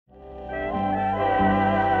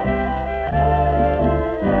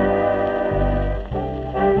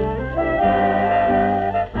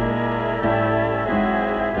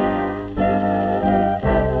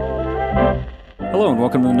and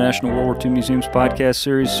welcome to the National World War II Museum's podcast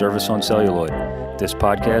series, Service on Celluloid. This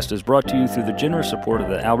podcast is brought to you through the generous support of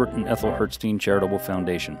the Albert and Ethel Hertzstein Charitable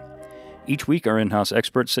Foundation. Each week, our in-house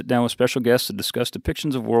experts sit down with special guests to discuss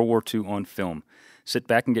depictions of World War II on film. Sit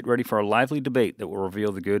back and get ready for a lively debate that will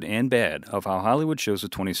reveal the good and bad of how Hollywood shows the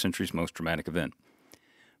 20th century's most dramatic event.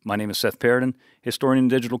 My name is Seth Paradin, historian and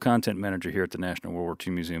digital content manager here at the National World War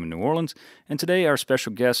II Museum in New Orleans, and today our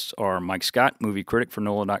special guests are Mike Scott, movie critic for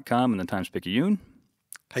NOLA.com and the Times-Picayune.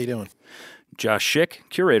 How you doing? Josh Schick,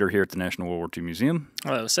 curator here at the National World War II Museum.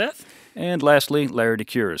 Hello, Seth. And lastly, Larry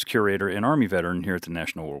DeCures, curator and Army veteran here at the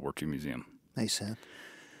National World War II Museum. Hey, Seth.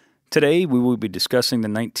 Today, we will be discussing the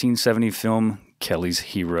 1970 film Kelly's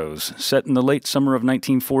Heroes. Set in the late summer of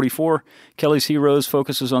 1944, Kelly's Heroes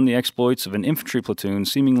focuses on the exploits of an infantry platoon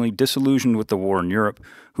seemingly disillusioned with the war in Europe,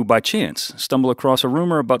 who by chance stumble across a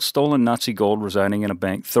rumor about stolen Nazi gold residing in a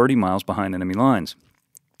bank 30 miles behind enemy lines.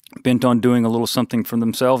 Bent on doing a little something for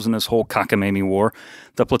themselves in this whole cockamamie war,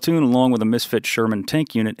 the platoon, along with a misfit Sherman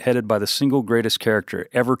tank unit headed by the single greatest character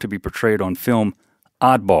ever to be portrayed on film,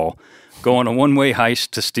 Oddball, go on a one-way heist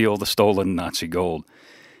to steal the stolen Nazi gold.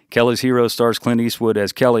 Kelly's Heroes stars Clint Eastwood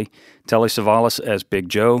as Kelly, Telly Savalas as Big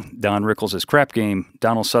Joe, Don Rickles as Crap Game,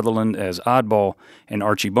 Donald Sutherland as Oddball, and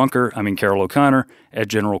Carol O'Connor as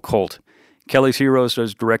General Colt. Kelly's Heroes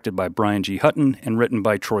is directed by Brian G. Hutton and written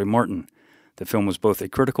by Troy Martin. The film was both a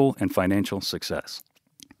critical and financial success.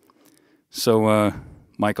 So,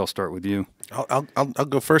 Mike, I'll start with you. I'll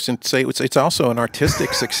go first and say it's also an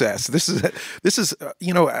artistic success. This is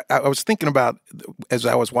I was thinking about as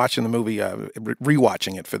I was watching the movie,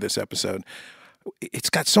 rewatching it for this episode. It's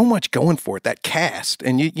got so much going for it, that cast,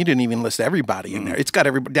 and you didn't even list everybody in there. It's got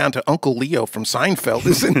everybody down to Uncle Leo from Seinfeld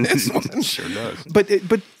is in this one. Sure does. But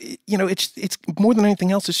it's more than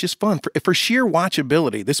anything else. It's just fun for sheer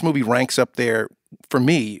watchability. This movie ranks up there for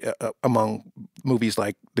me among movies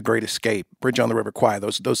like The Great Escape, Bridge on the River Kwai,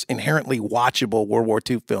 those inherently watchable World War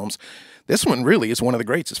II films. This one really is one of the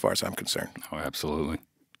greats as far as I'm concerned. Oh, absolutely.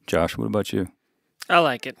 Josh, what about you? I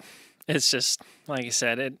like it. It's just, like you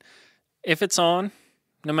said, if it's on,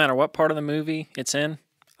 no matter what part of the movie it's in,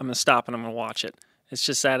 I'm going to stop and I'm going to watch it. It's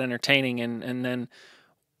just that entertaining. And then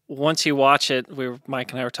once you watch it,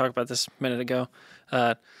 Mike and I were talking about this a minute ago,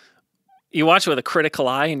 you watch it with a critical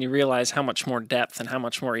eye and you realize how much more depth and how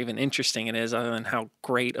much more even interesting it is, other than how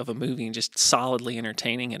great of a movie and just solidly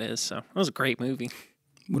entertaining it is. So it was a great movie.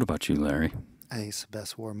 What about you, Larry? I think it's the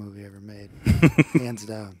best war movie ever made, hands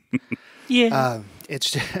down. Yeah,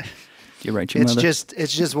 it's just, you're right. Your mother.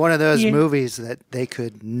 It's just one of those movies that they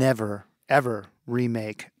could never ever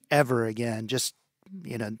remake ever again. Just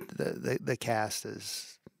the cast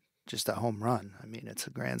is just a home run. I mean, it's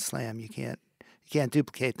a grand slam. You can't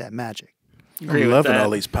duplicate that magic. I'm loving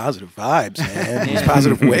all these positive vibes, man. These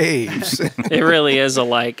positive waves. It really is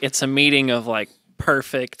it's a meeting of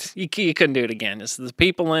perfect. You couldn't do it again. It's the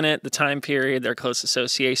people in it, the time period, their close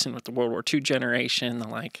association with the World War II generation,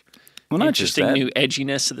 the interesting new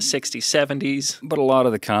edginess of the 60s, 70s. But a lot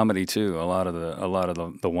of the comedy too. A lot of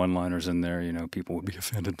the one-liners in there. People would be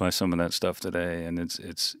offended by some of that stuff today, and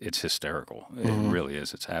it's hysterical. Mm-hmm. It really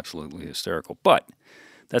is. It's absolutely hysterical. But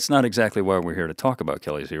that's not exactly why we're here to talk about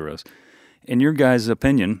Kelly's Heroes. In your guys'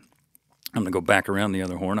 opinion, I'm going to go back around the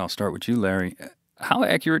other horn. I'll start with you, Larry. How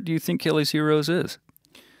accurate do you think Kelly's Heroes is?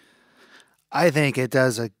 I think it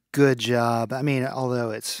does a good job. I mean,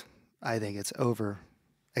 although I think it's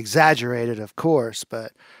over-exaggerated, of course,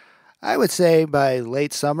 but I would say by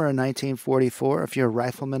late summer in 1944, if you're a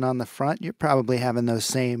rifleman on the front, you're probably having those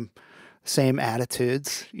same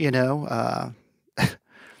attitudes,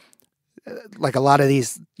 like a lot of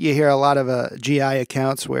these, you hear a lot of GI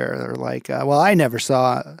accounts where they're like, well, I never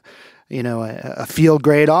saw, a field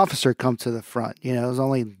grade officer come to the front. It was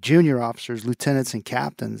only junior officers, lieutenants and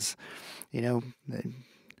captains. It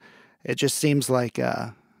just seems like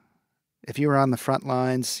if you were on the front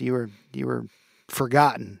lines, you were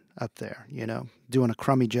forgotten up there, doing a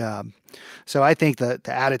crummy job. So I think the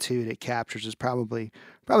attitude it captures is probably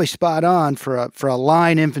spot on for a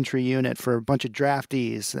line infantry unit, for a bunch of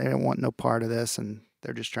draftees. They don't want no part of this, and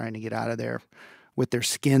they're just trying to get out of there with their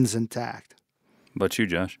skins intact. But you,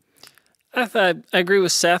 Josh? I agree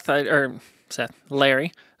with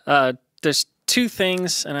Larry. There's two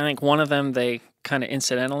things, and I think one of them they kind of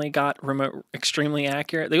incidentally got extremely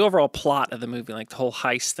accurate. The overall plot of the movie, the whole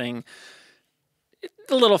heist thing,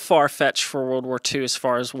 a little far-fetched for World War II as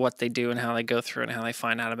far as what they do and how they go through and how they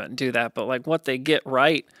find out about it and do that. But what they get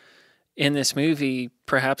right in this movie,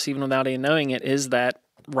 perhaps even without even knowing it, is that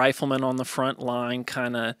rifleman on the front line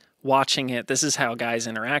kind of watching it, this is how guys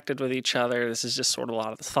interacted with each other. This is just sort of a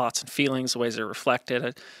lot of the thoughts and feelings, the ways they're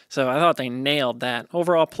reflected. So I thought they nailed that.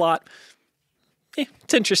 Overall plot,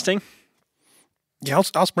 it's interesting. Yeah,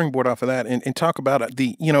 I'll springboard off of that and talk about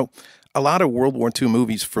a lot of World War II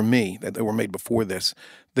movies for me that were made before this,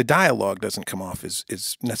 the dialogue doesn't come off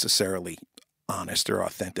as necessarily honest or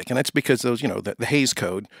authentic. And that's because those, the Hays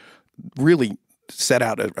Code really set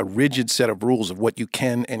out a rigid set of rules of what you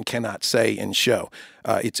can and cannot say and show.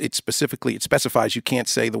 It specifies you can't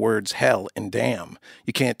say the words hell and damn.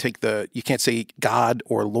 You can't say God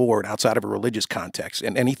or Lord outside of a religious context,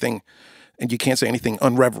 and you can't say anything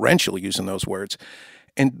unreverential using those words.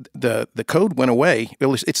 And the code went away.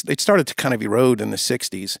 It started to kind of erode in the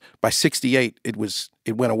 60s. By 68, it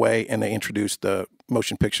went away, and they introduced the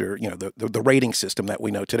motion picture, the rating system that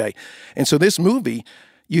we know today. And so this movie,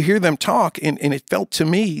 you hear them talk, and it felt to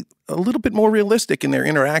me a little bit more realistic in their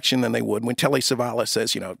interaction than they would when Telly Savalas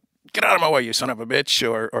says, get out of my way, you son of a bitch,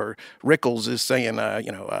 or Rickles is saying,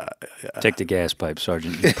 take the gas pipe,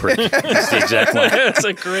 Sergeant, you prick. That's the exact line. That's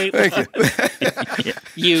a great line.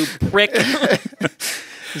 You prick.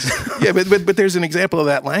 Yeah, but there's an example of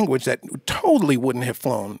that language that totally wouldn't have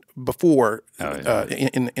flown before during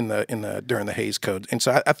the Hays Code, and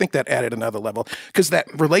so I think that added another level because that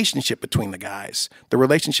relationship between the guys, the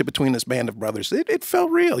relationship between this band of brothers, it felt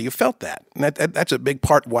real. You felt that, and that's a big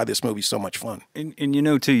part of why this movie's so much fun. And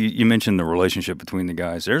too, you mentioned the relationship between the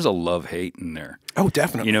guys. There's a love-hate in there. Oh,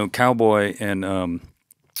 definitely. Cowboy and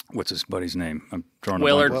what's his buddy's name? I'm drawing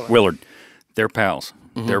Willard. Willard. They're pals.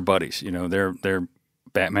 Mm-hmm. They're buddies. They're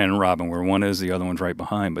Batman and Robin, where one is, the other one's right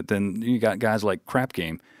behind. But then you got guys like Crap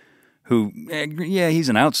Game, who, he's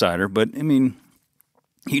an outsider, but I mean,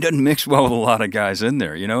 he doesn't mix well with a lot of guys in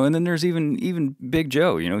there, And then there's even Big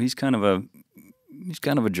Joe, he's kind of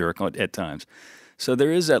a jerk at times. So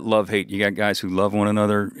there is that love-hate. You got guys who love one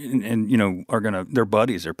another and they're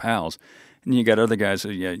buddies, they're pals. And you got other guys who,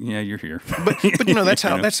 you're here. But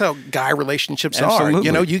that's how guy relationships Absolutely.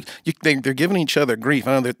 are. They're giving each other grief.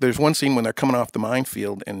 I know there's one scene when they're coming off the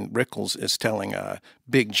minefield, and Rickles is telling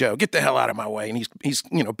Big Joe, "Get the hell out of my way," and he's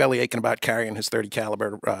belly aching about carrying his .30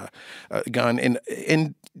 caliber gun,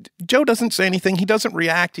 and Joe doesn't say anything. He doesn't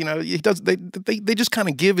react. He does. They just kind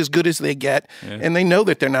of give as good as they get, and they know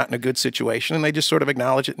that they're not in a good situation, and they just sort of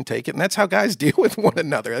acknowledge it and take it. And that's how guys deal with one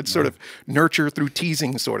another. That's sort of nurture through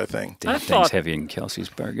teasing sort of thing. Things heavy in Kelsey's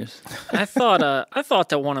burgers. I thought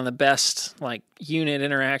that one of the best unit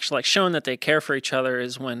interaction, showing that they care for each other,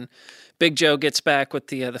 is when Big Joe gets back with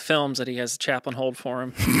the films that he has the chaplain hold for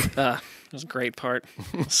him. It was a great part.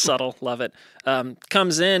 Subtle, love it.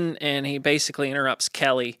 Comes in and he basically interrupts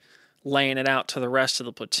Kelly laying it out to the rest of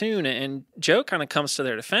the platoon, and Joe kind of comes to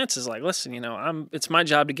their defense, is like, listen, it's my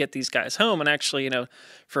job to get these guys home, and actually,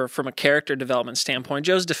 from a character development standpoint,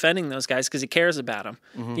 Joe's defending those guys because he cares about them.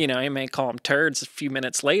 Mm-hmm. He may call them turds a few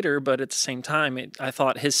minutes later, but at the same time, I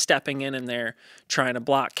thought his stepping in there, trying to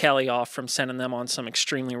block Kelly off from sending them on some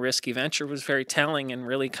extremely risky venture was very telling, and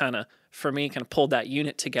really kind of, for me, kind of pulled that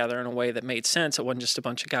unit together in a way that made sense. It wasn't just a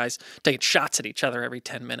bunch of guys taking shots at each other every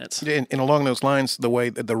 10 minutes. And along those lines, the way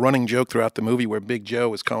the running joke throughout the movie where Big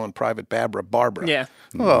Joe is calling Private Barbara Barbara. Yeah.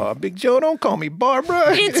 Oh, Big Joe, don't call me Barbara.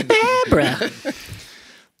 It's Barbara.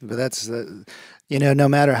 But that's, no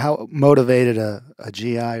matter how motivated a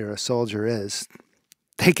GI or a soldier is,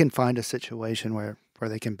 they can find a situation where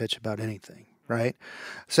they can bitch about anything, right?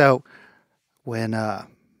 So when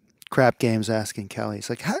Crap Game's asking Kelly, he's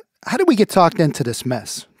like, how did we get talked into this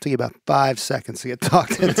mess? It took you about 5 seconds to get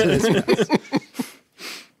talked into this mess.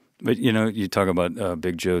 But, you talk about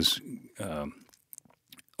Big Joe's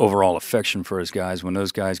overall affection for his guys. When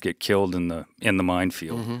those guys get killed in the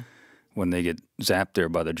minefield, mm-hmm. when they get zapped there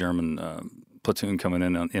by the German platoon coming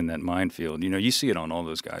in that minefield, you see it on all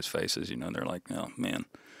those guys' faces. They're like, oh, man.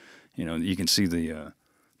 You can see the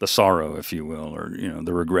sorrow, if you will, or,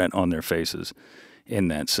 the regret on their faces in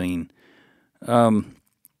that scene.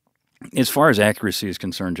 As far as accuracy is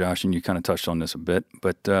concerned, Josh, and you kind of touched on this a bit,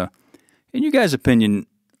 but in your guys' opinion,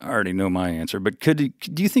 I already know my answer, but do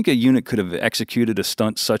you think a unit could have executed a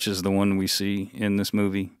stunt such as the one we see in this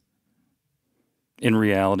movie in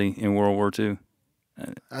reality in World War II?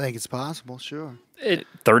 I think it's possible, sure.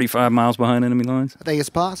 35 miles behind enemy lines? I think it's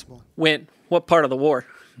possible. What part of the war?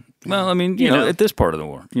 Well, I mean, at this part of the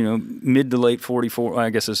war, mid to late 44. I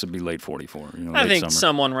guess this would be late 44. I think summer.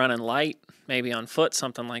 Someone running light, maybe on foot,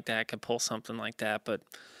 something like that, could pull something like that. But,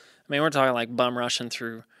 we're talking bum rushing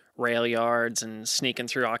through rail yards and sneaking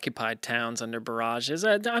through occupied towns under barrages.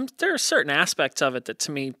 There are certain aspects of it that,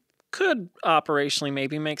 to me, could operationally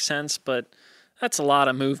maybe make sense, but that's a lot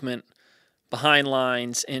of movement behind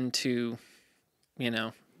lines into,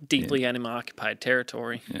 deeply enemy-occupied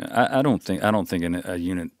territory. Yeah, I don't think a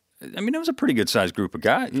unit. I mean, it was a pretty good sized group of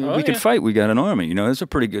guys. We could yeah. fight. We got an army. You know, it's a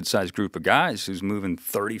pretty good sized group of guys who's moving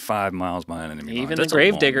 35 miles behind enemy lines. Even That's the a long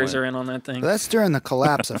gravediggers way. are in on that thing. But that's during the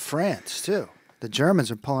collapse of France too. The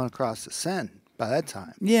Germans are pulling across the Seine by that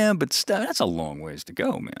time. Yeah, but that's a long ways to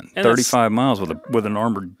go, man. And 35 miles with an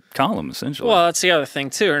armored column, essentially. Well, that's the other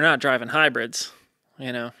thing too. They're not driving hybrids.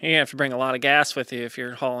 You know, you have to bring a lot of gas with you if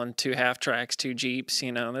you're hauling 2 half-tracks, 2 Jeeps.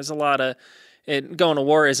 You know, there's a lot of going to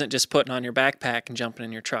war isn't just putting on your backpack and jumping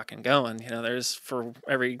in your truck and going. You know, there's for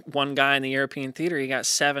every one guy in the European theater, you got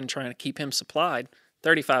 7 trying to keep him supplied.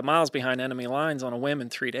 35 miles behind enemy lines on a whim in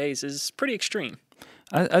 3 days is pretty extreme.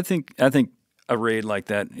 I think a raid like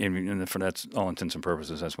that, and for that's all intents and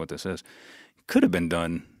purposes, that's what this is, could have been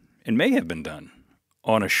done and may have been done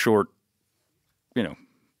on a short,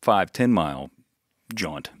 5-10 mile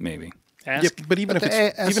jaunt, maybe. Yeah, but even if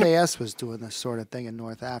the it's SAS was doing this sort of thing in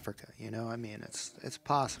North Africa. You know, I mean, it's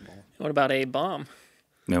possible. What about Abe Bomb?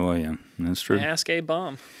 No, well, yeah, that's true. Ask Abe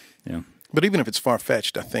Bomb. Yeah. But even if it's far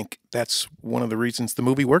fetched, I think that's one of the reasons the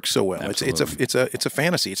movie works so well. Absolutely. It's a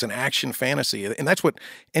fantasy. It's an action fantasy, and that's what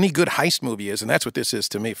any good heist movie is. And that's what this is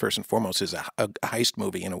to me. First and foremost, is a heist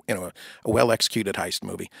movie, a well executed heist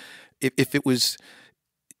movie. If it was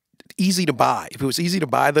easy to buy,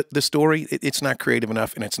 the story, it's not creative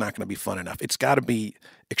enough, and it's not going to be fun enough. It's got to be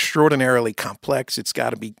extraordinarily complex. It's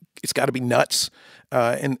got to be nuts,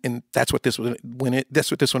 and that's what this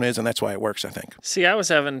one is, and that's why it works, I think. See, I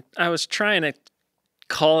was trying to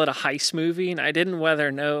call it a heist movie, and I didn't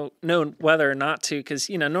know whether or not to, because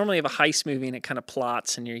normally you have a heist movie and it kind of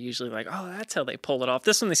plots, and you're usually like, oh, that's how they pull it off.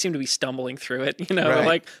 This one, they seem to be stumbling through it. Right.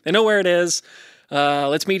 Like they know where it is.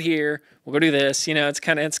 Let's meet here. We'll go do this. It's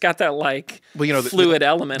got that fluid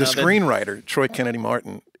element. The of screenwriter Troy Kennedy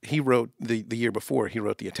Martin, he wrote the year before, he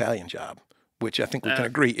wrote The Italian Job, which I think we can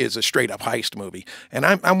agree is a straight up heist movie. And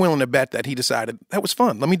I'm willing to bet that he decided that was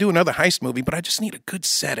fun. Let me do another heist movie, but I just need a good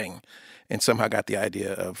setting, and somehow got the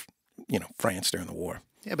idea of France during the war.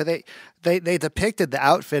 Yeah, but they depicted the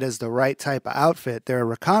outfit as the right type of outfit. They're a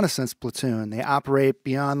reconnaissance platoon. They operate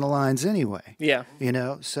beyond the lines anyway. Yeah.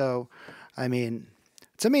 So, I mean,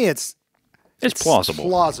 to me, it's plausible.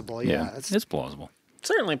 Plausible, yeah. It's plausible.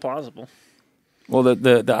 Certainly plausible. Well,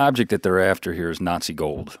 the object that they're after here is Nazi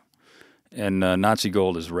gold. And Nazi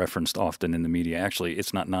gold is referenced often in the media. Actually,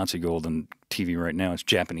 it's not Nazi gold on TV right now. It's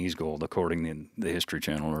Japanese gold, according to the History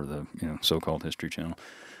Channel, or the so-called History Channel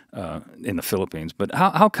in the Philippines. But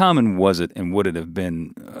how common was it, and would it have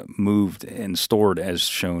been moved and stored as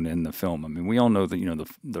shown in the film? I mean, we all know that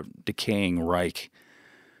the decaying Reich.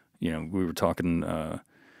 We were talking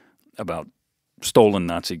about stolen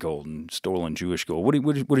Nazi gold and stolen Jewish gold.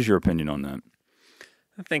 What is your opinion on that?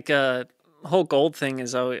 I think the whole gold thing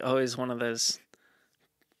is always one of those,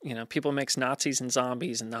 people mix Nazis and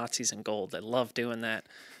zombies and Nazis and gold. They love doing that.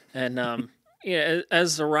 And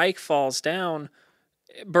as the Reich falls down,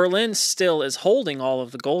 Berlin still is holding all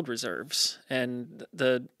of the gold reserves. And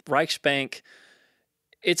the Reichsbank,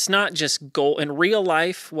 it's not just gold. In real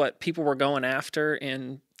life, what people were going after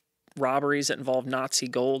in robberies that involved Nazi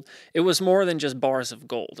gold, it was more than just bars of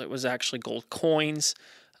gold. It was actually gold coins,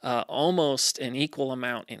 almost an equal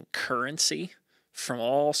amount in currency from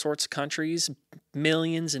all sorts of countries,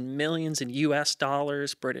 millions and millions in US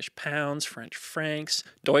dollars, British pounds, French francs,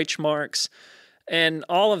 Deutschmarks. And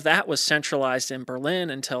all of that was centralized in Berlin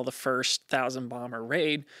until the first 1,000-bomber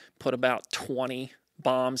raid put about 20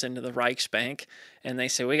 bombs into the Reichsbank, and they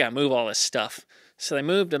said, we got to move all this stuff. So they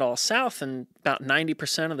moved it all south, and about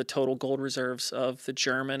 90% of the total gold reserves of the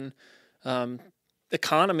German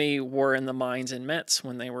economy were in the mines in Metz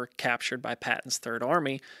when they were captured by Patton's Third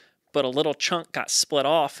Army. But a little chunk got split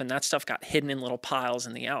off, and that stuff got hidden in little piles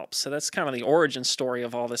in the Alps. So that's kind of the origin story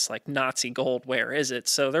of all this Nazi gold. Where is it?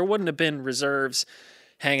 So there wouldn't have been reserves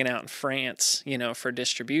hanging out in France, for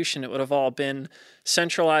distribution. It would have all been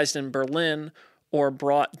centralized in Berlin or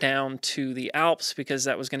brought down to the Alps, because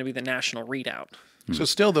that was going to be the national readout. So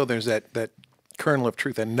still, though, there's that kernel of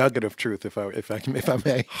truth, that nugget of truth, if I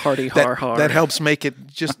may. Hardy har har. That helps make it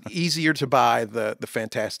just easier to buy the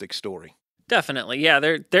fantastic story. Definitely,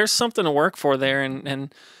 yeah. There's something to work for there,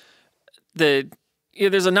 and there's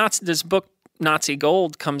this book, Nazi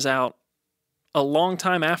Gold, comes out a long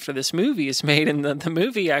time after this movie is made, and the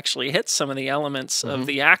movie actually hits some of the elements of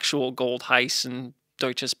the actual gold heist and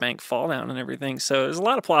Deutsche Bank fall down and everything. So there's a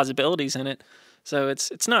lot of plausibilities in it. So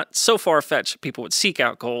it's not so far-fetched that people would seek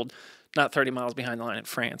out gold, not 30 miles behind the line in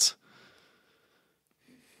France.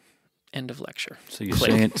 End of lecture. So you're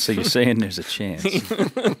saying there's a chance.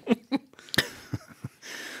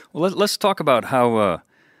 Well, let's talk about how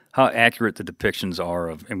how accurate the depictions are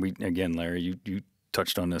of, and we again, Larry, you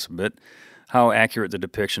touched on this a bit, how accurate the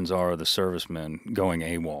depictions are of the servicemen going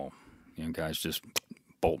AWOL, guys just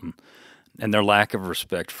bolting, and their lack of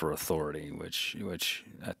respect for authority, which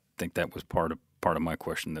I think that was part of my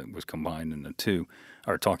question that was combined in the two,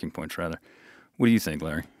 or talking points rather. What do you think,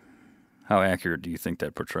 Larry? How accurate do you think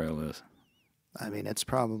that portrayal is? I mean, it's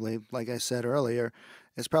probably, like I said earlier,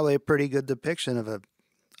 it's probably a pretty good depiction of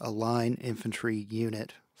a line infantry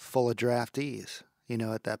unit full of draftees,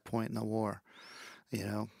 at that point in the war.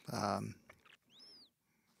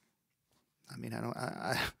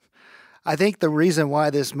 I think the reason why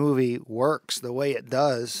this movie works the way it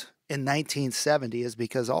does in 1970 is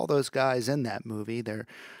because all those guys in that movie,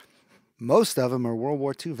 most of them are World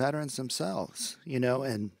War II veterans themselves,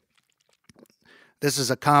 and this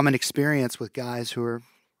is a common experience with guys who are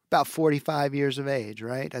about 45 years of age,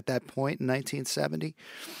 right, at that point in 1970.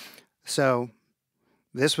 So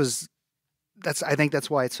I think that's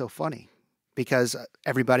why it's so funny, because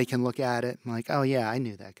everybody can look at it and like, oh yeah, I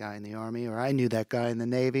knew that guy in the Army, or I knew that guy in the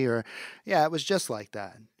Navy, or yeah, it was just like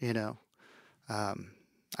that,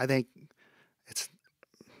 I think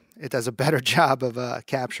it does a better job of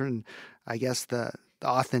capturing, I guess, the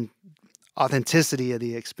authenticity of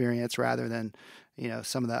the experience rather than,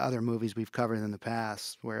 some of the other movies we've covered in the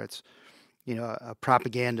past where it's, a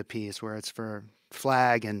propaganda piece where it's for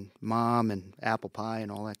flag and mom and apple pie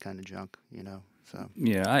and all that kind of junk, So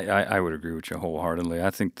yeah, I would agree with you wholeheartedly.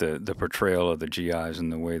 I think the portrayal of the GIs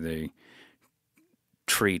and the way they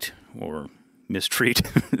treat or mistreat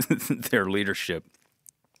their leadership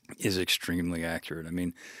is extremely accurate. I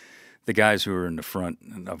mean, the guys who are in the front,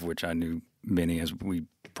 of which I knew many, as we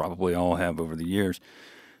probably all have over the years,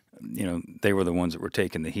 they were the ones that were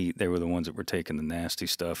taking the heat. They were the ones that were taking the nasty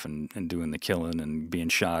stuff and doing the killing and being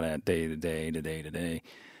shot at day to day.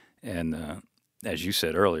 And as you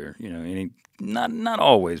said earlier, not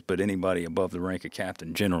always, but anybody above the rank of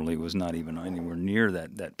captain generally was not even anywhere near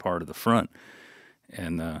that part of the front.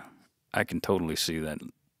 And I can totally see that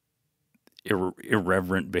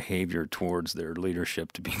irreverent behavior towards their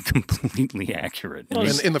leadership to be completely accurate.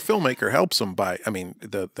 And the filmmaker helps them by,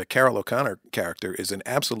 the Carroll O'Connor character is an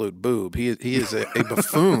absolute boob. He is a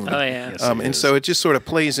buffoon. Oh, yeah. Yes, and so it just sort of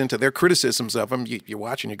plays into their criticisms of him. You're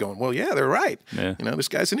watching, you're going, well, yeah, they're right. Yeah. This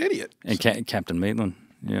guy's an idiot. And Captain Maitland,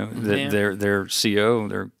 their CO,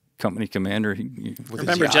 their company commander.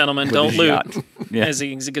 Remember, gentlemen, don't loot. Yeah. As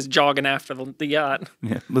he goes jogging after the yacht.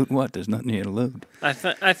 Yeah, loot what? There's nothing here to loot. I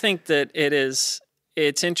think that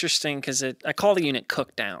it's interesting because I call the unit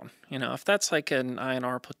Cook Down. If that's like an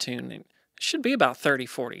INR platoon, it should be about 30,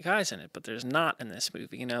 40 guys in it, but there's not in this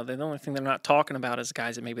movie. The only thing they're not talking about is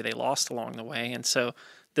guys that maybe they lost along the way. And so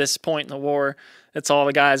this point in the war, it's all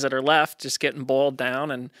the guys that are left just getting boiled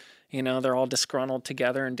down, and they're all disgruntled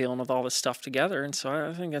together and dealing with all this stuff together. And so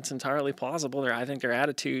I think that's entirely plausible. I think their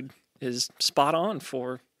attitude is spot on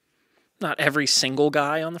for not every single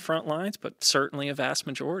guy on the front lines, but certainly a vast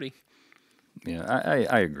majority. Yeah,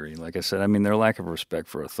 I agree. Like I said, their lack of respect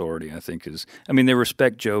for authority, I think, is... they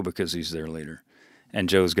respect Joe because he's their leader. And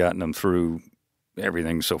Joe's gotten them through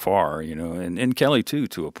everything so far, and Kelly, too,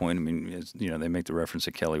 to a point. They make the reference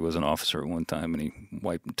that Kelly was an officer at one time, and he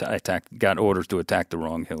got orders to attack the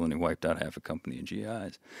wrong hill, and he wiped out half a company of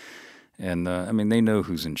GIs. And, they know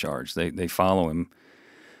who's in charge. They follow him,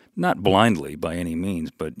 not blindly by any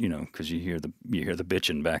means, but, because you hear the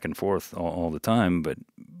bitching back and forth all the time, but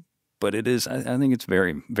it is, I think it's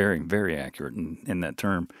very, very, very accurate in that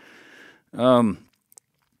term.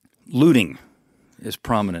 Looting is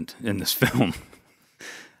prominent in this film.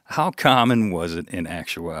 How common was it in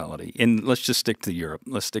actuality? And let's just stick to Europe.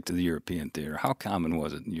 Let's stick to the European theater. How common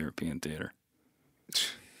was it in European theater?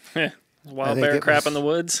 Wild bear crap in the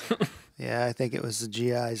woods. Yeah, I think it was the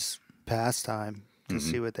GI's pastime to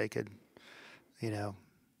see what they could,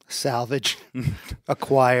 salvage,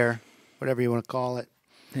 acquire, whatever you want to call it.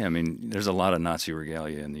 Yeah, there's a lot of Nazi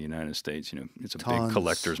regalia in the United States. It's a big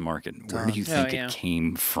collector's market. Where do you think it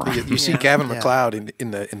came from? You see Gavin McLeod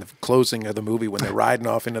in the closing of the movie when they're riding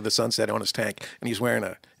off into the sunset on his tank, and he's wearing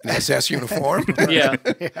an SS uniform. Yeah.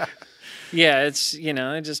 It's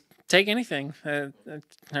just take anything. I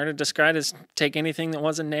heard it described as take anything that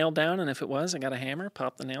wasn't nailed down, and if it was, I got a hammer,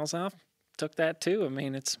 popped the nails off, took that too.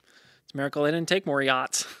 It's a miracle they didn't take more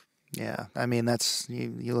yachts. Yeah, that's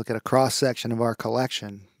you look at a cross section of our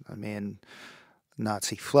collection.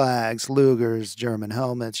 Nazi flags, Lugers, German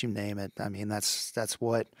helmets, you name it. That's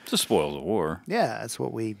what. It's the spoils of war. Yeah, that's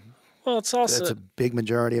what we. Well, it's also that's a big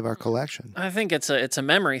majority of our collection. I think it's a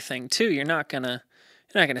memory thing too. You're not gonna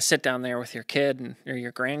sit down there with your kid or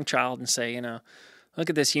your grandchild and say, look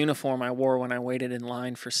at this uniform I wore when I waited in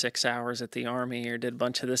line for 6 hours at the army or did a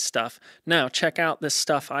bunch of this stuff. No, check out this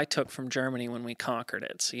stuff I took from Germany when we conquered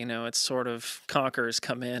it. So, it's sort of conquerors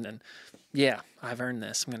come in and, yeah, I've earned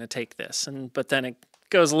this. I'm going to take this. But then it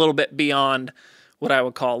goes a little bit beyond what I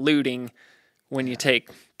would call looting when you take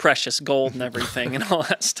precious gold and everything and all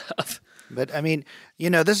that stuff. But, I mean,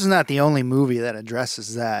 this is not the only movie that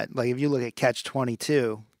addresses that. Like, if you look at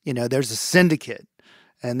Catch-22, there's a syndicate.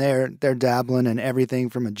 And they're dabbling in everything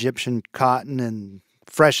from Egyptian cotton and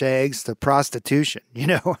fresh eggs to prostitution.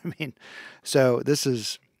 I mean, so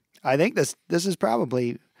I think this is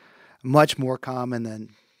probably much more common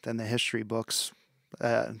than the history books.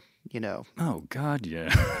 Oh God,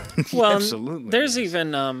 yeah. Well, absolutely. There's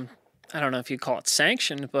even I don't know if you call it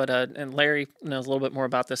sanctioned, but and Larry knows a little bit more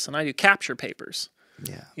about this than I do. Capture papers.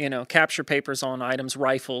 Yeah. Capture papers on items,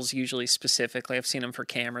 rifles usually specifically. I've seen them for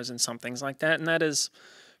cameras and some things like that. And that is,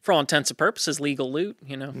 for all intents and purposes, legal loot.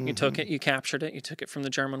 You took it, you captured it, you took it from the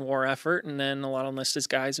German war effort. And then a lot of enlisted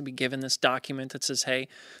guys would be given this document that says, hey,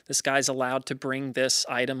 this guy's allowed to bring this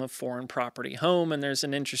item of foreign property home. And there's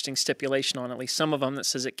an interesting stipulation on at least some of them that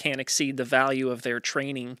says it can't exceed the value of their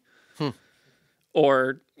training.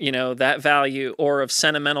 Or, that value, or of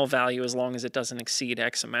sentimental value as long as it doesn't exceed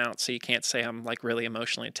X amount. So you can't say I'm like really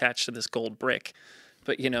emotionally attached to this gold brick.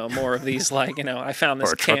 But, more of these like, I found this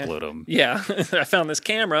or a truckload of them. Yeah, I found this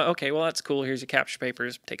camera. Okay, well, that's cool. Here's your capture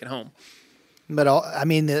papers. Take it home. But,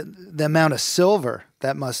 the amount of silver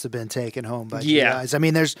that must have been taken home by GIs. I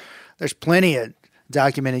mean, there's plenty of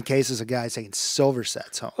documented cases of guys taking silver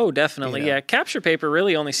sets home. Oh, definitely. Yeah. Capture paper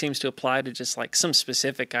really only seems to apply to just like some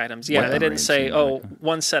specific items. Yeah. They didn't say,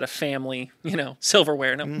 one set of family,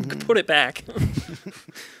 silverware. No, put it back.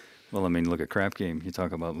 Well, I mean, look at Crap Game. You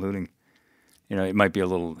talk about looting. It might be a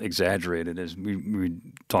little exaggerated as we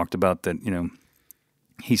talked about that,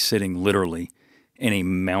 he's sitting literally in a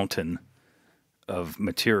mountain of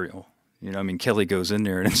material. Kelly goes in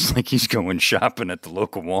there and it's like he's going shopping at the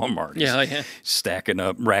local Walmart. Yeah.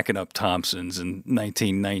 Racking up Thompsons and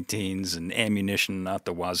 1919s and ammunition out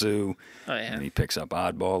the wazoo. Oh, yeah. And he picks up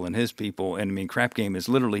Oddball and his people. And Crap Game is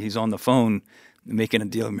literally, he's on the phone making a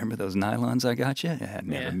deal. Remember those nylons I got you? Yeah,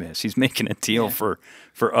 never miss. He's making a deal for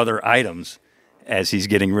other items as he's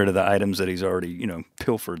getting rid of the items that he's already,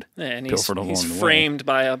 pilfered. Yeah, and he's framed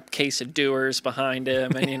by a case of Dewar's behind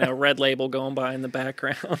him and, Red Label going by in the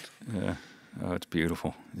background. Yeah. Oh, it's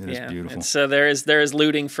beautiful. It is beautiful. And so there is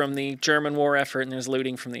looting from the German war effort and there's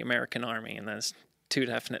looting from the American army, and that's two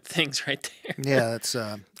definite things right there. Yeah, that's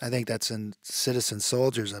I think that's in Citizen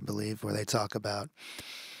Soldiers, I believe, where they talk about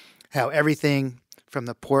how everything from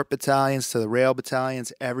the port battalions to the rail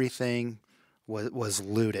battalions, everything was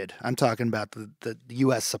looted. I'm talking about the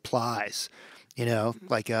U.S. supplies,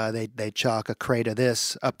 like they chalk a crate of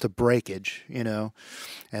this up to breakage, and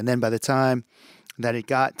then by the time that it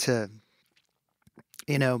got to,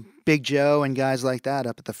 Big Joe and guys like that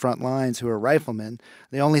up at the front lines who are riflemen,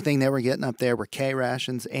 the only thing they were getting up there were K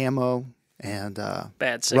rations, ammo, and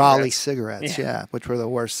bad cigarettes. Raleigh cigarettes, which were the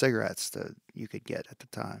worst cigarettes that you could get at the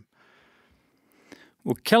time.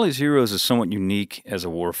 Well, Kelly's Heroes is somewhat unique as a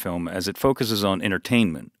war film as it focuses on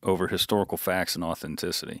entertainment over historical facts and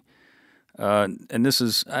authenticity. And this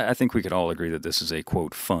is, I think we could all agree that this is a,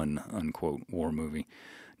 quote, fun, unquote, war movie.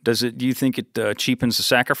 Do you think it cheapens the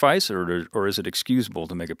sacrifice, or is it excusable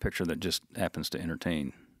to make a picture that just happens to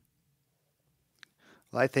entertain?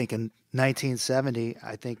 Well, I think in 1970,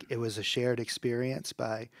 I think it was a shared experience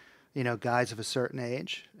by, guys of a certain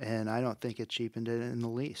age, and I don't think it cheapened it in the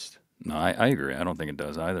least. No, I agree. I don't think it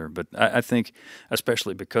does either. But I think,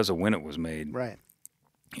 especially because of when it was made, right,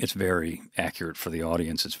 it's very accurate for the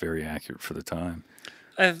audience. It's very accurate for the time.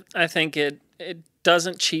 I think it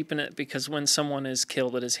doesn't cheapen it because when someone is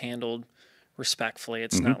killed, it is handled respectfully.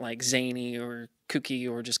 It's not like zany or kooky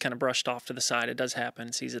or just kind of brushed off to the side. It does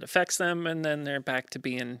happen. Sees it affects them, and then they're back to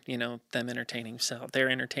being, them entertaining their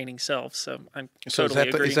entertaining selves. So I totally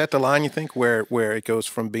agree. Is that the line you think where it goes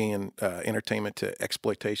from being entertainment to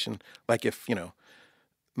exploitation? Like if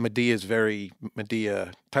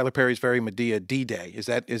Tyler Perry's very Medea D-Day. Is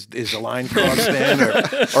the line crossed then,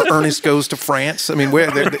 or Ernest Goes to France? I mean,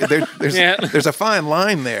 there's a fine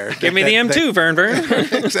line there. Give me the M2, Vern.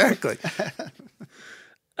 Exactly.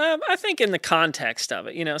 I think in the context of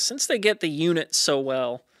it, since they get the unit so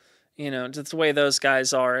well, just the way those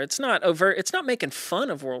guys are, it's not overt. It's not making fun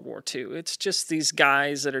of World War II. It's just these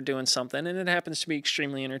guys that are doing something, and it happens to be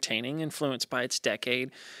extremely entertaining, influenced by its decade.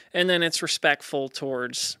 And then it's respectful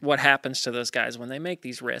towards what happens to those guys when they make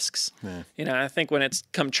these risks. Yeah. I think when it's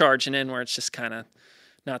come charging in where it's just kind of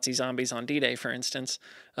Nazi zombies on D-Day, for instance,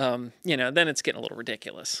 then it's getting a little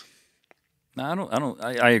ridiculous. No,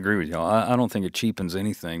 I agree with you. I don't think it cheapens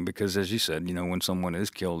anything because, as you said, when someone is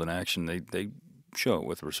killed in action, they show it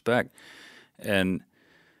with respect. And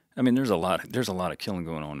I mean, there's a lot of killing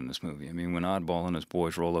going on in this movie. I mean, when Oddball and his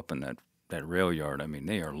boys roll up in that rail yard, I mean,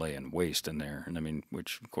 they are laying waste in there. And I mean,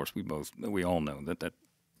 which of course we all know that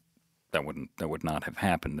would not have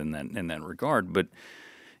happened in that regard. But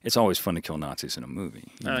it's always fun to kill Nazis in a movie.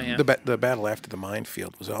 Oh, yeah. The battle after the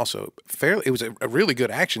minefield was also fairly. It was a really good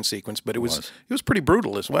action sequence, but it was pretty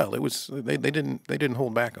brutal as well. It was they didn't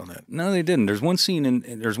hold back on that. No, they didn't. There's one scene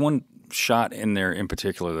there's one shot in there in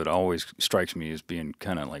particular that always strikes me as being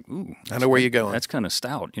kind of like, ooh, I know where you're going. That's kind of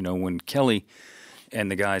stout. When Kelly and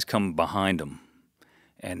the guys come behind him,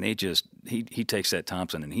 and they just he takes that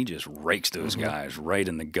Thompson and he just rakes those guys right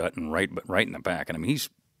in the gut and right in the back. And I mean, he's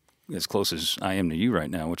as close as I am to you right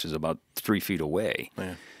now, which is about 3 feet away.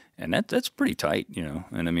 Yeah. And that's pretty tight,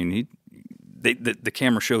 And I mean, the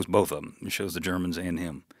camera shows both of them. It shows the Germans and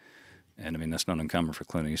him. And I mean, that's not uncommon for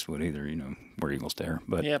Clint Eastwood either, where Eagles Dare.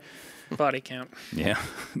 But yep, body count. Yeah,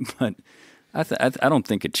 but I don't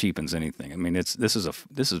think it cheapens anything. I mean, this is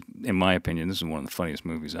in my opinion, this is one of the funniest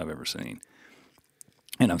movies I've ever seen.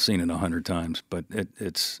 And I've seen it 100 times, but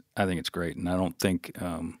I think it's great, and I don't think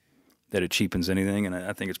that it cheapens anything, and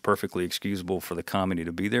I think it's perfectly excusable for the comedy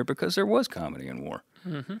to be there because there was comedy in war.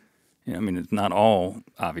 Mm-hmm. I mean, it's not all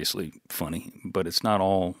obviously funny, but it's not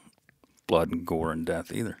all blood and gore and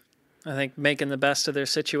death either. I think making the best of their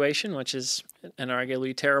situation, which is an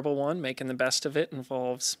arguably terrible one, making the best of it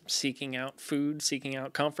involves seeking out food, seeking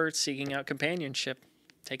out comfort, seeking out companionship,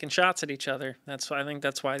 taking shots at each other. I think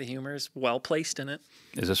that's why the humor is well placed in it.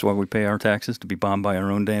 Is this why we pay our taxes, to be bombed by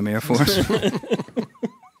our own damn Air Force?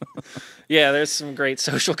 Yeah, there's some great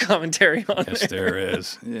social commentary on Yes, there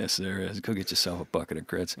is. Yes, there is. Go get yourself a bucket of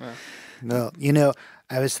grits. No,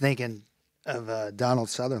 I was thinking of Donald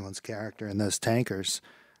Sutherland's character in those tankers.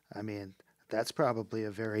 I mean, that's probably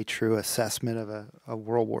a very true assessment of a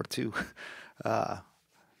World War II,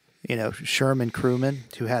 Sherman crewmen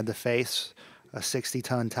who had to face a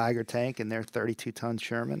 60-ton Tiger tank and their 32-ton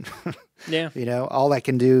Sherman. Yeah. All I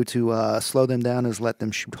can do to slow them down is let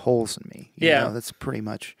them shoot holes in me. Yeah. That's pretty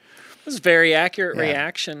much. It was a very accurate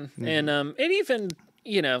reaction. Mm-hmm. And it even,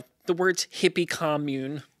 the words hippie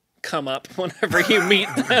commune come up whenever you meet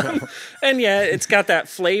them. And yeah, it's got that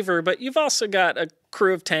flavor, but you've also got a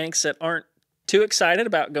crew of tanks that aren't too excited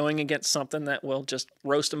about going against something that will just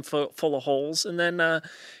roast them full of holes. And then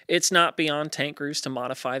it's not beyond tank crews to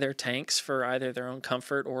modify their tanks for either their own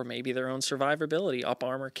comfort or maybe their own survivability, up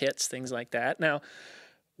armor kits, things like that. Now,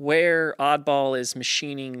 where Oddball is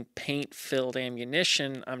machining paint-filled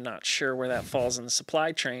ammunition, I'm not sure where that falls in the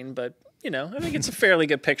supply train, but I think it's a fairly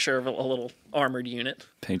good picture of a little armored unit.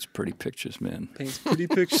 Paints pretty pictures, man. Paints pretty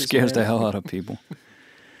pictures. Scares the hell out of people.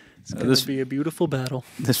 It's going to be a beautiful battle.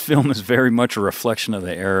 This film is very much a reflection of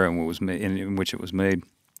the era in which it was made.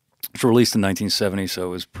 It was released in 1970, so it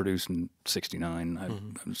was produced in 69,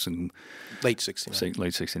 I assume. Late 69.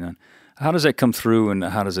 Late 69. How does that come through, and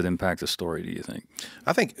how does it impact the story, do you think?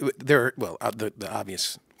 I think the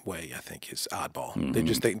obvious way, I think, is Oddball. Mm-hmm. They're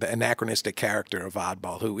just the anachronistic character of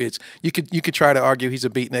Oddball, who is, you could try to argue he's a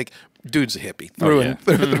beatnik. Dude's a hippie. Through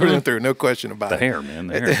and through, no question about it. The hair, man,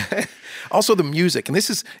 the hair. Also the music, and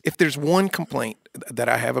this is, if there's one complaint that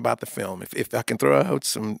I have about the film, if I can throw out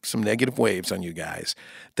some negative waves on you guys,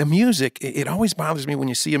 the music, it always bothers me when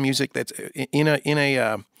you see a music that's in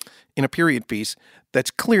a period piece that's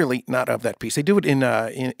clearly not of that piece. They do it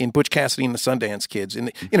in Butch Cassidy and the Sundance Kids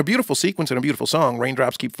in a beautiful sequence and a beautiful song.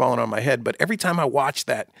 Raindrops Keep Falling on My Head. But every time I watch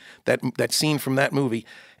that scene from that movie,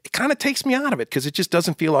 it kind of takes me out of it because it just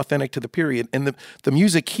doesn't feel authentic to the period. And the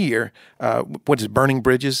music here, what is it, Burning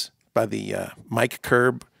Bridges by the Mike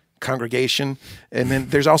Curb Congregation, and then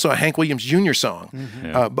there's also a Hank Williams Jr. song. Mm-hmm.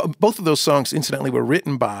 Yeah. Both of those songs, incidentally, were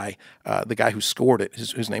written by the guy who scored it,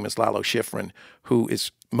 whose name is Lalo Schifrin, who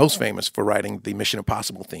is most famous for writing the Mission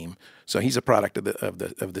Impossible theme. So he's a product of the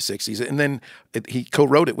 60s. And then he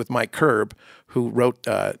co-wrote it with Mike Curb, who wrote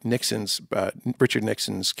Richard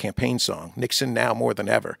Nixon's campaign song, "Nixon Now More Than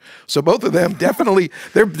Ever." So both of them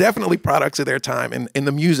they're definitely products of their time, and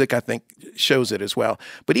the music, I think, shows it as well.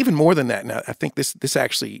 But even more than that, and I think this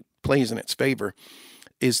actually plays in its favor,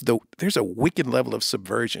 is there's a wicked level of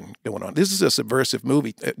subversion going on. This is a subversive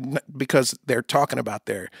movie because they're talking about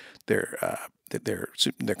their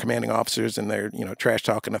commanding officers and their trash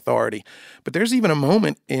talking authority. But there's even a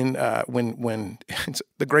moment in when it's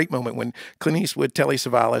the great moment when Clint Eastwood, Telly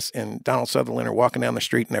Savalas, and Donald Sutherland are walking down the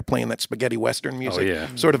street and they're playing that spaghetti western music. Oh,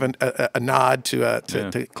 yeah. Sort of a nod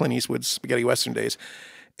to Clint Eastwood's spaghetti western days.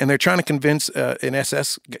 and they're trying to convince an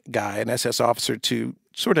SS guy, an SS officer, to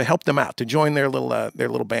sort of help them out, to join their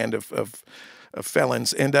little band of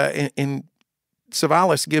felons. And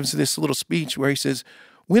Savalas gives this little speech where he says,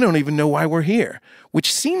 "We don't even know why we're here,"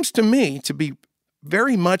 which seems to me to be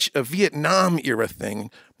very much a Vietnam era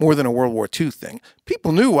thing more than a World War II thing.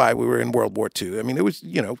 People knew why we were in World War II. I mean, it was,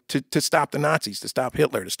 to stop the Nazis, to stop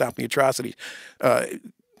Hitler, to stop the atrocities.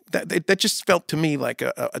 That just felt to me like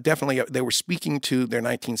definitely they were speaking to their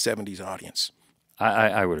 1970s audience.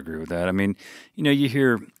 I would agree with that. I mean, you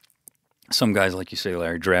hear some guys, like you say,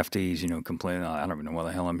 Larry, draftees, complaining, I don't even know why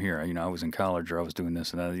the hell I'm here. I was in college or I was doing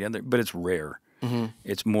this and that and the other, but it's rare. Mm-hmm.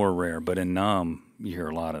 It's more rare. But in Nam, you hear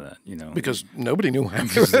a lot of that, Because nobody knew why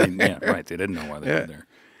they were there. Yeah, right. They didn't know why they were there.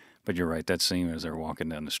 But you're right. That scene as they're walking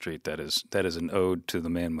down the street, that is an ode to the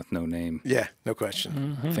man with no name. Yeah, no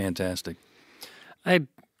question. Mm-hmm. Fantastic.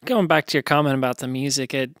 Going back to your comment about the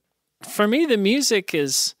music, for me, the music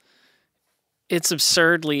it's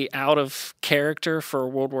absurdly out of character for a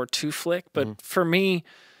World War II flick. But for me,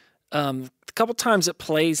 a couple times it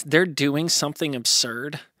plays, they're doing something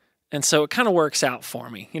absurd. And so it kind of works out for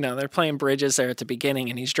me. They're playing Bridges there at the beginning,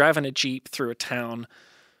 and he's driving a Jeep through a town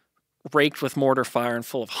raked with mortar fire and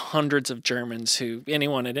full of hundreds of Germans who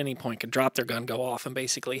anyone at any point could drop their gun, go off, and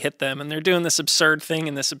basically hit them. And they're doing this absurd thing,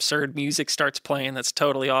 and this absurd music starts playing that's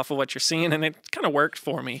totally off of what you're seeing, and it kind of worked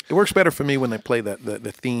for me. It works better for me when they play the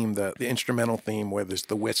theme, the instrumental theme, where there's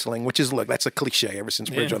the whistling, which is, that's a cliche ever since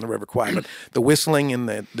Bridge on the River Kwai. But the whistling and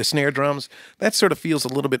the snare drums, that sort of feels a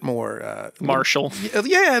little bit more martial.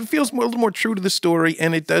 Yeah, it feels a little more true to the story,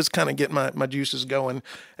 and it does kind of get my juices going,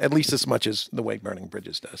 at least as much as the way Burning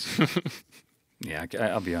Bridges does. Yeah,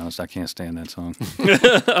 I'll be honest. I can't stand that song.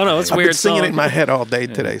 Oh no, it's I've weird. Been singing it in my head all day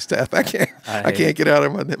today, Steph. I can't get it out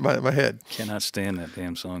of my head. Cannot stand that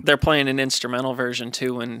damn song. They're playing an instrumental version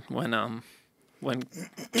too. When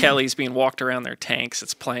Kelly's being walked around their tanks,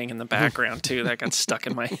 it's playing in the background too. That got stuck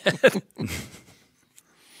in my head.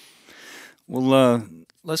 Well,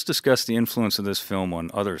 let's discuss the influence of this film on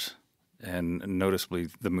others, and noticeably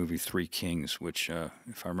the movie Three Kings, which,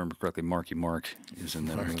 if I remember correctly, Marky Mark is in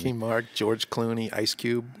that movie. Marky Mark, George Clooney, Ice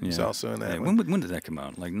Cube is also in that one. When did that come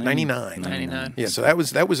out? Like 99. 99. Yeah, so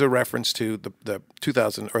that was a reference to the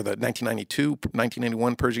 2000 or the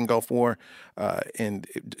 1991 Persian Gulf War, and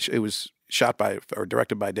it was shot by or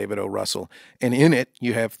directed by David O. Russell. And in it,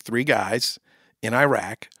 you have three guys in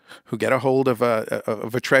Iraq who get a hold of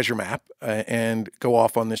a treasure map and go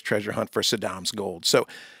off on this treasure hunt for Saddam's gold. So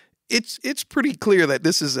it's pretty clear that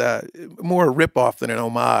this is more a ripoff than an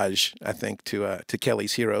homage, I think, to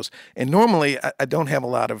Kelly's Heroes. And normally, I don't have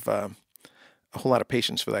a whole lot of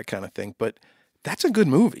patience for that kind of thing, but that's a good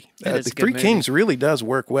movie. The Three Kings really does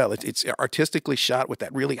work well. It's artistically shot with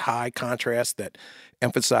that really high contrast that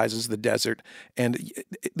emphasizes the desert. And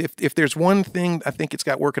if there's one thing I think it's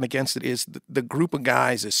got working against it is the group of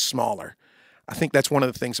guys is smaller. I think that's one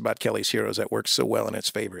of the things about Kelly's Heroes that works so well in its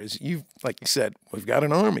favor is like you said, we've got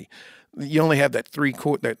an army. You only have that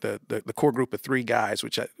the core group of three guys,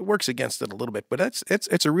 which works against it a little bit. But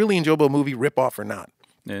it's a really enjoyable movie, rip-off or not.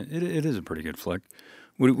 Yeah, it is a pretty good flick.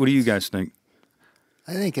 What do you guys think?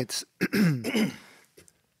 I think it's.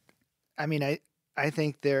 I mean, I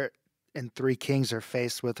think they're and Three Kings are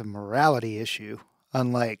faced with a morality issue,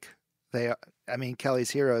 unlike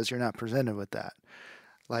Kelly's Heroes. You're not presented with that.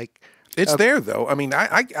 It's there though. I mean,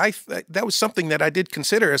 I that was something that I did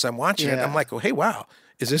consider as I'm watching it. I'm like, oh, hey, wow,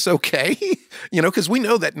 is this okay? Because we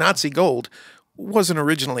know that Nazi gold wasn't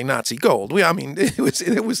originally Nazi gold.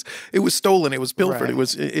 It was stolen. It was pilfered.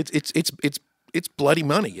 Right. It's bloody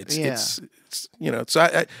money. So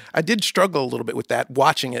I did struggle a little bit with that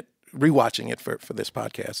rewatching it for this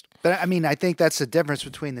podcast. But I mean, I think that's the difference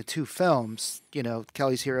between the two films,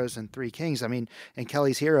 Kelly's Heroes and Three Kings. I mean, in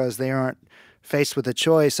Kelly's Heroes, they aren't faced with a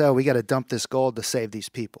choice. Oh, we got to dump this gold to save these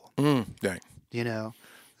people. Right.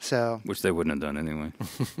 So. Which they wouldn't have done anyway.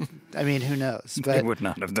 I mean, who knows? But they would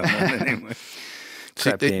not have done that anyway.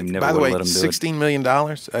 Crap game never by the way, let them do $16 million.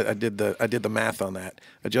 I did the math on that.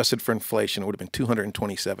 Adjusted for inflation, it would have been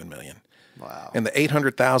 $227 million. Wow. And the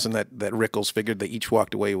 $800,000 that Rickles figured they each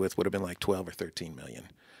walked away with would have been like $12 or $13 million.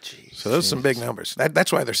 Jeez. So those are some big numbers.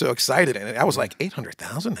 That's why they're so excited. And I was like,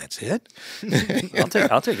 800,000. That's it.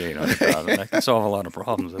 I'll take 800,000. That can solve a lot of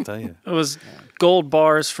problems. I'll tell you. It was gold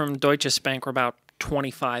bars from Deutsche Bank were about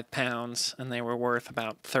 25 pounds, and they were worth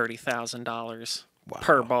about $30,000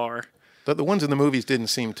 per bar. But the ones in the movies didn't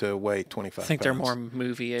seem to weigh 25 I think pounds. they're more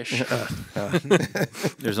movie-ish.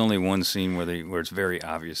 There's only one scene where it's very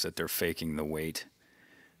obvious that they're faking the weight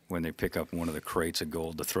when they pick up one of the crates of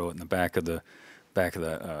gold to throw it in the back of the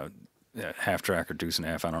half track or deuce and a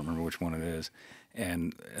half. I don't remember which one it is.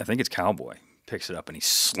 and I think it's Cowboy picks it up and he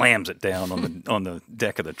slams it down on the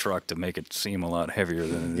deck of the truck to make it seem a lot heavier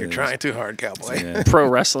than it You're is. trying too hard, Cowboy. Yeah. Pro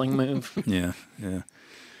wrestling move. Yeah.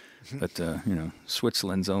 But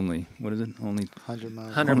Switzerland's only 100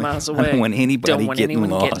 miles. 100 miles I away. don't want anybody Don't want getting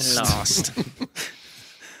anyone lost. getting lost.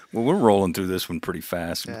 Well, we're rolling through this one pretty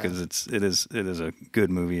fast Yeah. because it is a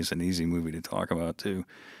good movie. It's an easy movie to talk about too.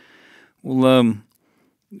 Well,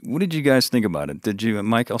 what did you guys think about it? Did you,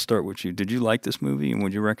 Mike? I'll start with you. Did you like this movie, and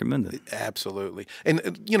would you recommend it? Absolutely.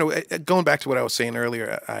 And going back to what I was saying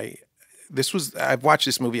earlier, I've watched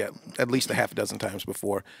this movie at least a half a dozen times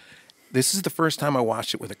before. This is the first time I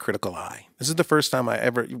watched it with a critical eye. This is the first time I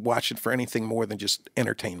ever watched it for anything more than just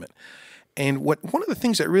entertainment. And one of the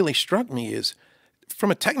things that really struck me is, from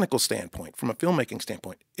a technical standpoint, from a filmmaking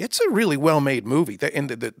standpoint, it's a really well-made movie. And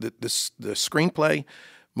the screenplay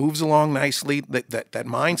moves along nicely. That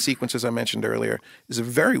mine sequence, as I mentioned earlier, is a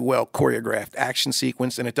very well choreographed action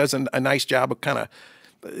sequence, and it does a nice job of kind of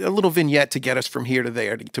a little vignette to get us from here to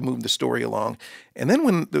there to move the story along. And then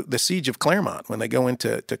when the siege of Claremont, when they go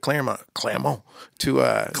into Claremont Booker.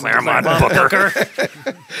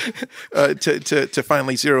 to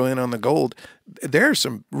finally zero in on the gold, there are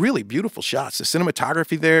some really beautiful shots. The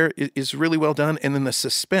cinematography there is really well done, and then the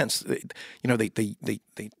suspense. They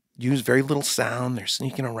use very little sound. They're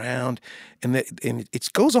sneaking around, and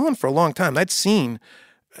it goes on for a long time. That scene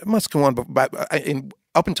must go on, but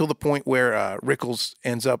up until the point where Rickles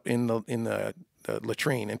ends up in the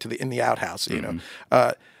latrine in the outhouse.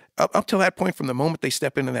 Up till that point, from the moment they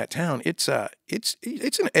step into that town, it's an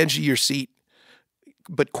edge of your seat,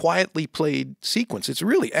 but quietly played sequence. It's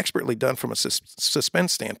really expertly done from a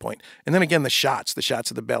suspense standpoint. And then again, the shots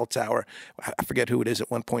of the bell tower. I forget who it is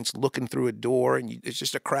at one point looking through a door, and it's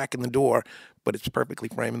just a crack in the door, but it's perfectly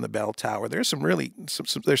framing the bell tower. There's some really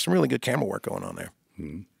good camera work going on there.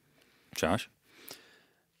 Mm-hmm. Josh?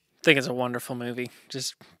 I think it's a wonderful movie.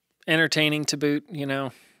 Just entertaining to boot, It's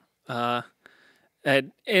kind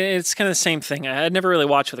of the same thing. I'd never really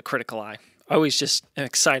watched with a critical eye. I always just am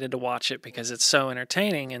excited to watch it because it's so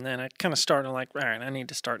entertaining. And then I kind of started like, all right, I need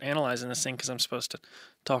to start analyzing this thing because I'm supposed to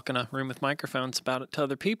talk in a room with microphones about it to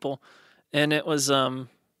other people. And it was, I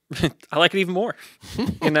like it even more.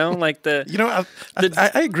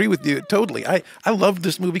 I agree with you totally. I loved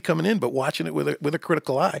this movie coming in, but watching it with a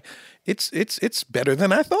critical eye, it's better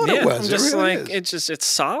than I thought it was. I'm just it really is. it's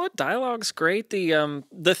solid. Dialogue's great.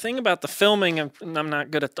 The thing about the filming, and I'm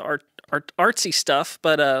not good at the artsy stuff,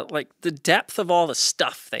 but like the depth of all the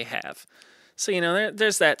stuff they have. So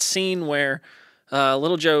there's that scene where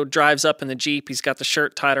Little Joe drives up in the Jeep. He's got the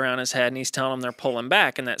shirt tied around his head, and he's telling them they're pulling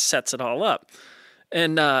back, and that sets it all up.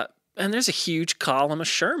 And there's a huge column of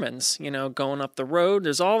Shermans, going up the road.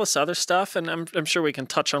 There's all this other stuff, and I'm sure we can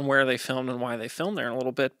touch on where they filmed and why they filmed there in a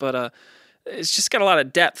little bit. But it's just got a lot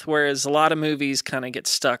of depth, whereas a lot of movies kind of get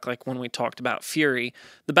stuck. Like when we talked about Fury,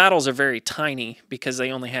 the battles are very tiny because they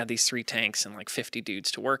only had these 3 tanks and like 50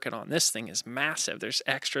 dudes to work it on. This thing is massive. There's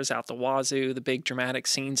extras out the wazoo, the big dramatic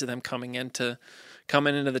scenes of them coming into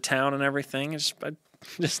the town and everything. I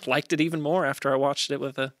just liked it even more after I watched it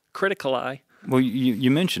with a critical eye. Well,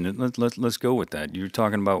 you mentioned it. Let's go with that. You're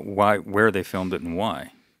talking about where they filmed it and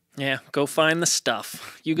why. Yeah, go find the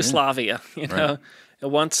stuff. Yugoslavia, Right.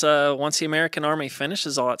 Once the American Army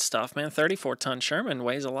finishes all that stuff, man, 34-ton Sherman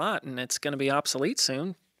weighs a lot, and it's going to be obsolete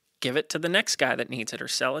soon. Give it to the next guy that needs it, or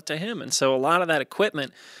sell it to him. And so a lot of that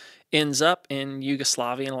equipment ends up in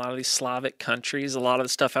Yugoslavia and a lot of these Slavic countries. A lot of the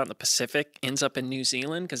stuff out in the Pacific ends up in New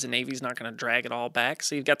Zealand because the Navy's not going to drag it all back.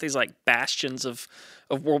 So you've got these like bastions of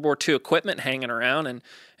World War II equipment hanging around,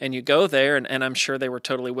 and you go there, and I'm sure they were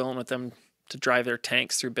totally willing with them to drive their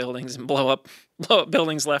tanks through buildings and blow up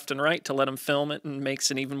buildings left and right to let them film it, and makes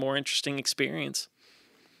an even more interesting experience.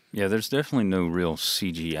 Yeah, there's definitely no real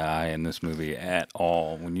CGI in this movie at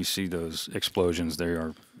all. When you see those explosions, they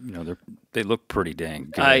look pretty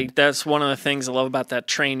dang good. That's one of the things I love about that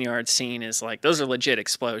train yard scene is like those are legit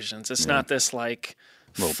explosions. It's not this like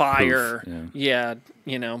fire. Poof, yeah,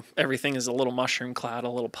 everything is a little mushroom cloud, a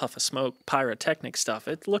little puff of smoke, pyrotechnic stuff.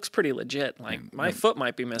 It looks pretty legit. Like my foot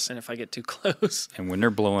might be missing if I get too close. And when they're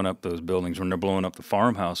blowing up those buildings, when they're blowing up the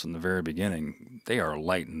farmhouse in the very beginning, they are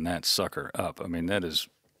lighting that sucker up. I mean,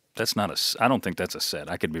 that's not I don't think that's a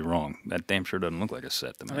set. I could be wrong. That damn sure doesn't look like a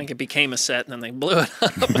set to me. I think it became a set and then they blew it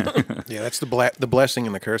up. Yeah, that's the blessing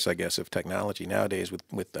and the curse, I guess, of technology nowadays. With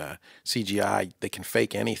CGI, they can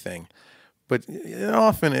fake anything, but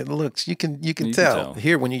often it looks you can tell.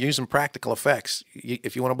 Here, when you're using practical effects,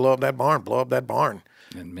 if you want to blow up that barn.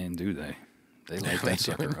 And man, do they light that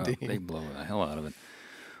sucker up? They blow the hell out of it.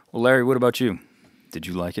 Well, Larry, what about you? Did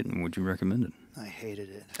you like it, and would you recommend it? I hated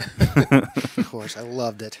it. Of course, I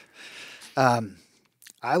loved it.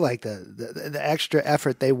 I like the extra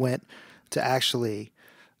effort they went to actually,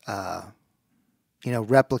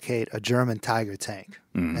 replicate a German Tiger tank,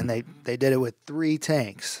 and they did it with 3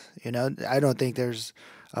 tanks. I don't think there's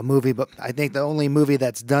a movie, but I think the only movie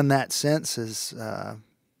that's done that since is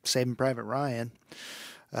Saving Private Ryan,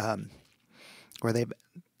 where they've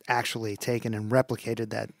actually taken and replicated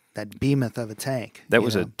that behemoth of a tank. That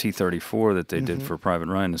was a T-34 that they did for Private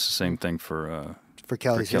Ryan. It's the same thing for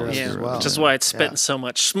Kelly's Heroes as well. Which is why it's spitting so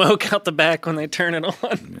much smoke out the back when they turn it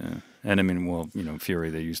on. Yeah, and I mean, well, Fury,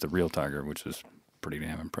 they used the real Tiger, which is pretty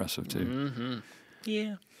damn impressive too. Mm-hmm.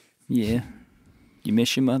 Yeah. Yeah. You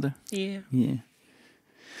miss your mother? Yeah. Yeah.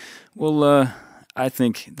 Well, I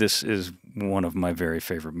think this is one of my very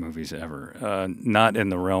favorite movies ever. Not in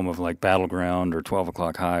the realm of like Battleground or 12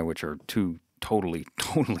 O'Clock High, which are two totally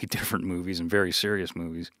different movies and very serious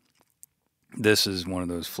movies. This is one of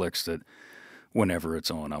those flicks that whenever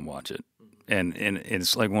it's on, I watch it. And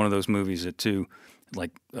it's like one of those movies that too,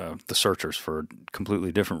 like The Searchers, for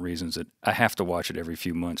completely different reasons, that I have to watch it every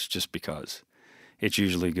few months just because. It's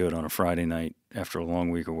usually good on a Friday night after a long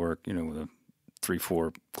week of work, with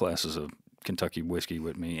 3-4 glasses of Kentucky whiskey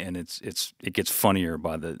with me, and it gets funnier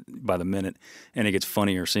by the minute, and it gets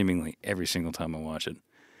funnier seemingly every single time I watch it.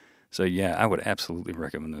 So yeah, I would absolutely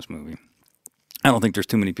recommend this movie. I don't think there's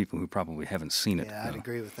too many people who probably haven't seen it. Yeah, I'd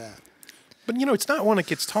agree with that. But it's not one that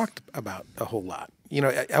gets talked about a whole lot.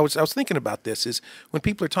 I was thinking about this is when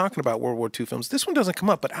people are talking about World War II films, this one doesn't come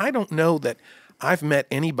up. But I don't know that I've met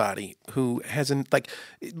anybody who hasn't, like,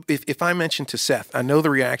 if I mention to Seth, I know the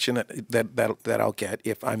reaction that I'll get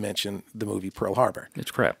if I mention the movie Pearl Harbor. It's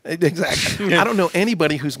crap. Exactly. I don't know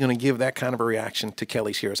anybody who's going to give that kind of a reaction to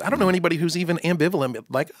Kelly's Heroes. I don't know anybody who's even ambivalent,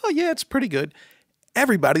 like, oh yeah, it's pretty good.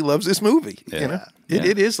 Everybody loves this movie. Yeah.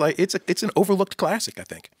 It is like it's an overlooked classic, I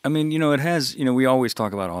think. I mean, it has. We always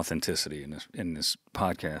talk about authenticity in this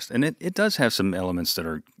podcast, and it does have some elements that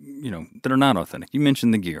are that are not authentic. You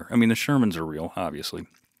mentioned the gear. I mean, the Shermans are real, obviously.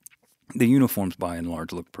 The uniforms, by and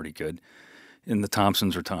large, look pretty good, and the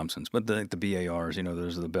Thompsons are Thompsons, but the BARs,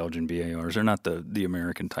 those are the Belgian BARs. They're not the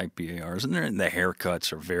American type BARs, and the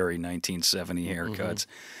haircuts are very 1970 haircuts.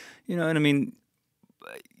 And I mean,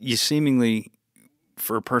 you seemingly,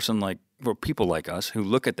 for people like us who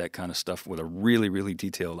look at that kind of stuff with a really, really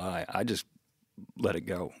detailed eye, I just let it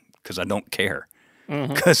go because I don't care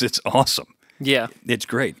because it's awesome. Yeah. It's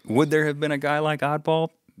great. Would there have been a guy like Oddball?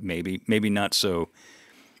 Maybe not so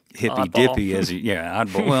hippy-dippy as he,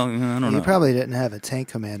 Oddball. Well, I don't know. He probably didn't have a tank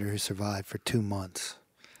commander who survived for 2 months.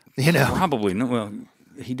 Probably. No, well,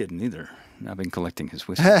 he didn't either. I've been collecting his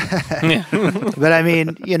whiskey. But I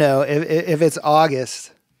mean, if it's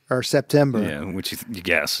August or September. Yeah, which you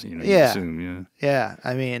guess, you assume, Yeah,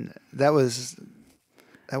 I mean, that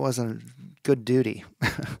wasn't good duty.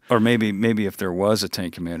 Or maybe if there was a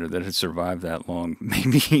tank commander that had survived that long,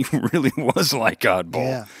 maybe he really was like Oddball.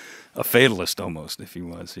 Yeah. A fatalist almost, if he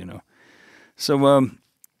was, So,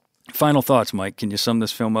 final thoughts, Mike. Can you sum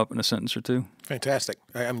this film up in a sentence or two? Fantastic.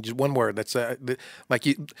 I'm just one word. That's like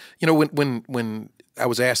when I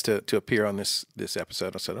was asked to appear on this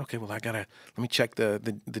episode, I said, okay, well, let me check the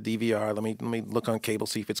DVR. Let me look on cable,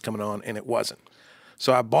 see if it's coming on, and it wasn't.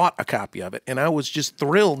 So I bought a copy of it, and I was just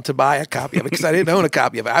thrilled to buy a copy of it because I didn't own a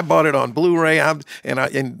copy of it. I bought it on Blu-ray,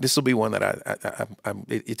 and this will be one that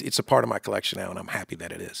it's a part of my collection now, and I'm happy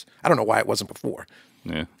that it is. I don't know why it wasn't before.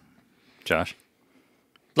 Yeah, Josh.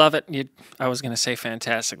 Love it. I was going to say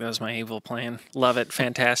fantastic. That was my evil plan. Love it.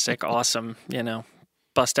 Fantastic. Awesome.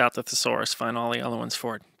 Bust out the thesaurus, find all the other ones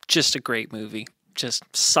for it. Just a great movie. Just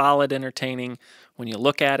solid, entertaining. When you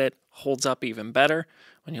look at it, holds up even better.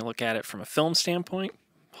 When you look at it from a film standpoint,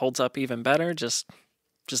 holds up even better. Just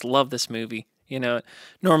love this movie.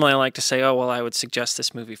 Normally I like to say, oh, well, I would suggest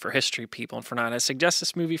this movie for history people and for not. I suggest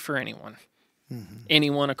this movie for anyone.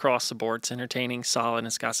 Anyone across the board. It's entertaining, solid.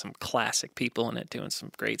 It's got some classic people in it doing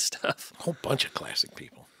some great stuff. A whole bunch of classic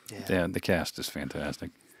people. Yeah, the cast is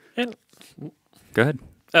fantastic. And go ahead.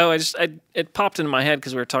 Oh, it popped into my head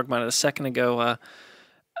because we were talking about it a second ago.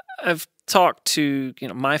 I've talked to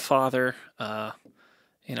my father, a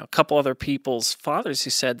couple other people's fathers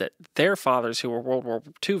who said that their fathers who were World War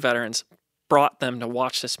II veterans brought them to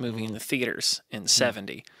watch this movie in the theaters in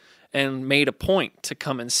 '70, and made a point to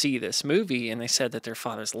come and see this movie. And they said that their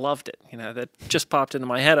fathers loved it. That just popped into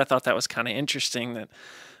my head. I thought that was kind of interesting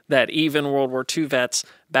that even World War II vets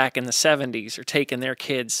back in the 70s are taking their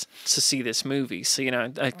kids to see this movie. So,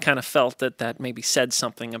 I kind of felt that maybe said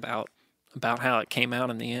something about how it came out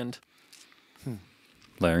in the end.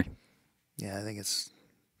 Larry? Yeah, I think it's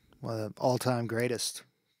one of the all-time greatest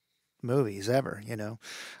movies ever.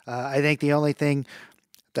 I think the only thing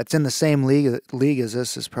that's in the same league as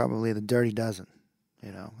this is probably The Dirty Dozen.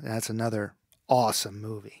 That's another awesome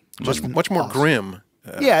movie. Much more grim.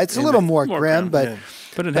 Yeah, it's a little more grim, but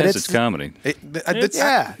it has its comedy.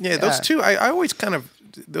 Those two, I always kind of,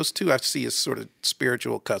 those two I see as sort of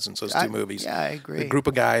spiritual cousins, those two movies. Yeah, I agree. A group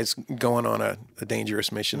of guys going on a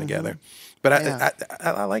dangerous mission together. But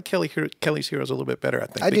I like Kelly's Heroes a little bit better, I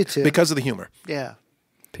think. I do too. Because of the humor. Yeah.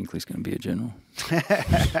 Pinkley's going to be a general.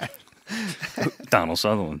 Donald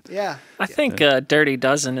Sutherland. Yeah. I think Dirty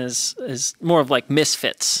Dozen is more of like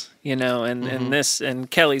Misfits, and this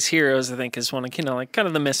and Kelly's Heroes I think is one of like kind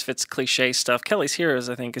of the Misfits cliche stuff. Kelly's Heroes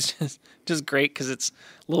I think is just great because it's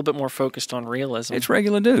a little bit more focused on realism. It's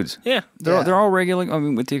regular dudes. Yeah. They're all regular. I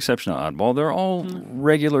mean, with the exception of Oddball, they're all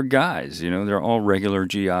regular guys. They're all regular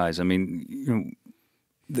GIs. I mean,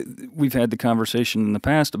 we've had the conversation in the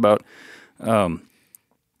past about.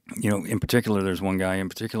 In particular, there's one guy in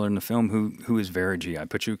particular in the film who is very GI,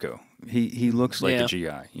 Pachuco. He looks like a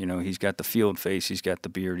GI. He's got the field face, he's got the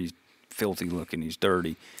beard, he's filthy looking, he's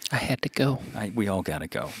dirty. I had to go. We all got to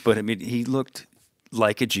go. But, I mean, he looked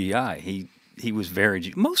like a GI. He was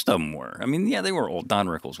very most of them were. I mean, yeah, they were old. Don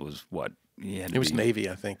Rickles was what? He was Navy,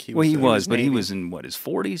 I think. He was but Navy. He was in, his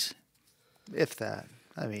 40s? If that.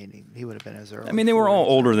 I mean, he would have been as early. I mean, they were all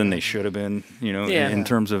older than they should have been, in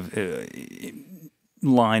terms of...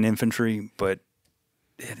 line infantry, but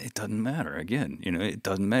it doesn't matter. Again, it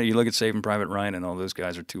doesn't matter. You look at Saving Private Ryan, and all those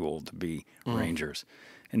guys are too old to be Rangers.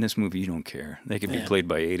 In this movie, you don't care. They could be played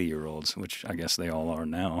by 80-year-olds, which I guess they all are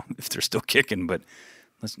now if they're still kicking. But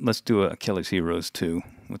let's do a Kelly's Heroes 2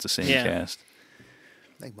 with the same cast.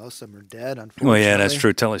 I think most of them are dead, unfortunately. Well, yeah, that's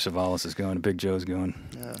true. Telly Savalas is going. Big Joe's going.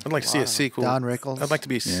 Yeah. I'd like to see a sequel. Don Rickles. I'd like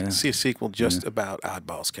to see a sequel just about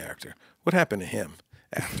Oddball's character. What happened to him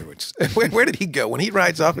afterwards? Where did he go? When he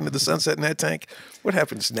rides off into the sunset in that tank, what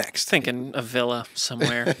happens next? Thinking a villa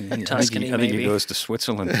somewhere in Tuscany, I think maybe. he goes to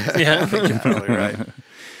Switzerland. Yeah. I think you're probably right.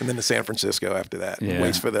 And then to San Francisco after that. Yeah.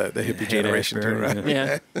 Waits for the hippie generation to arrive.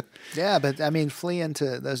 Yeah. Yeah, but I mean, fleeing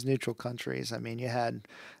to those neutral countries. I mean, you had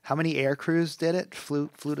how many air crews did it? Flew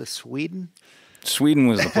to Sweden. Sweden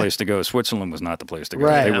was the place to go. Switzerland was not the place to go.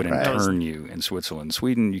 Right, they would right. intern you in Switzerland.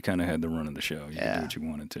 Sweden, you kind of had the run of the show. You could do what you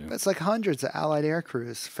wanted to. That's like hundreds of Allied air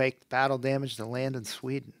crews faked battle damage to land in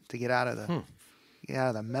Sweden to get out of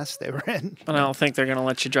the mess they were in. But I don't think they're going to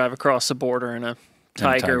let you drive across the border in a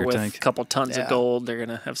Tiger with tank. a couple tons of gold. They're going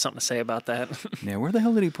to have something to say about that. Yeah, where the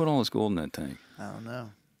hell did he put all his gold in that tank? I don't know.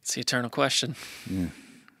 It's the eternal question. Yeah.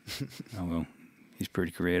 Oh, well, he's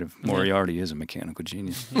pretty creative. Moriarty is a mechanical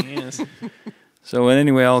genius. He is. So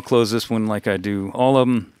anyway, I'll close this one like I do all of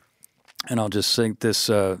them, and I'll just say this.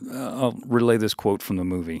 I'll relay this quote from the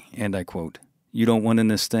movie, and I quote, "You don't want in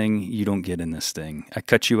this thing, you don't get in this thing. I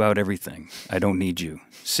cut you out everything. I don't need you.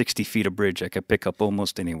 60 feet of bridge I could pick up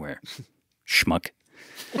almost anywhere. Schmuck."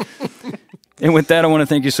 And with that, I want to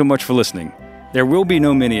thank you so much for listening. There will be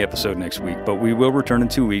no mini episode next week, but we will return in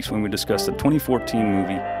 2 weeks when we discuss the 2014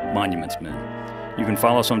 movie Monuments Men. You can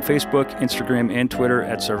follow us on Facebook, Instagram, and Twitter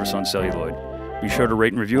at Service on Celluloid. Be sure to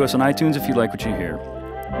rate and review us on iTunes if you like what you hear.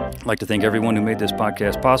 I'd like to thank everyone who made this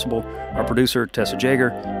podcast possible, our producer, Tessa Jager,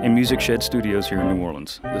 and Music Shed Studios here in New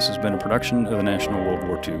Orleans. This has been a production of the National World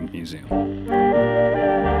War II Museum.